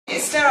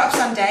Stir Up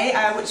Sunday,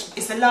 which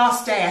is the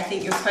last day I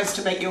think you're supposed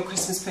to make your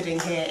Christmas pudding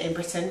here in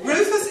Britain.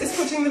 Rufus is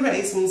putting the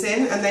raisins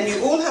in, and then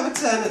you all have a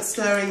turn at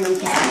stirring them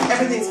because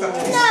everything's got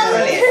to be stirred.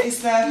 Brilliant.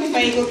 Is the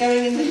bagel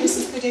going in the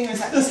Christmas pudding, or is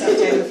that just left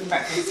over from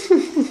breakfast?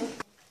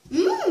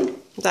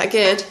 Is that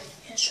good?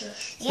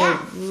 Yes. Yeah.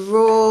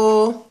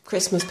 Raw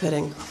Christmas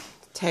pudding.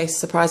 Tastes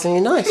surprisingly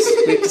nice,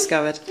 we've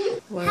discovered.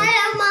 Wow.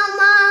 Hello,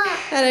 Mama.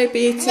 Hello,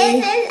 Beauty.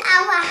 This is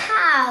our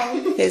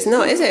house. It's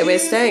not, is it? We're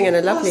staying in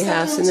a lovely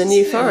house in the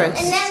New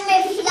Forest. And then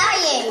we're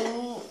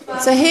flying.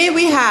 So here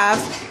we have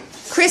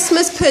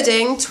Christmas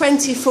pudding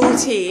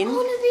 2014. I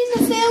want to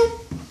be the film.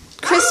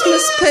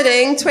 Christmas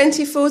pudding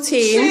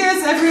 2014.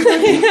 Cheers,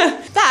 everybody.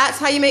 That's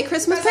how you make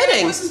Christmas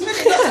pudding. Christmas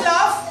pudding, lots of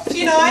love,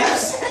 2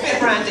 knives, a bit of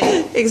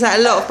brandy.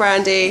 Exactly, a lot of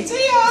brandy.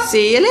 See ya.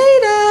 See you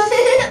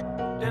later.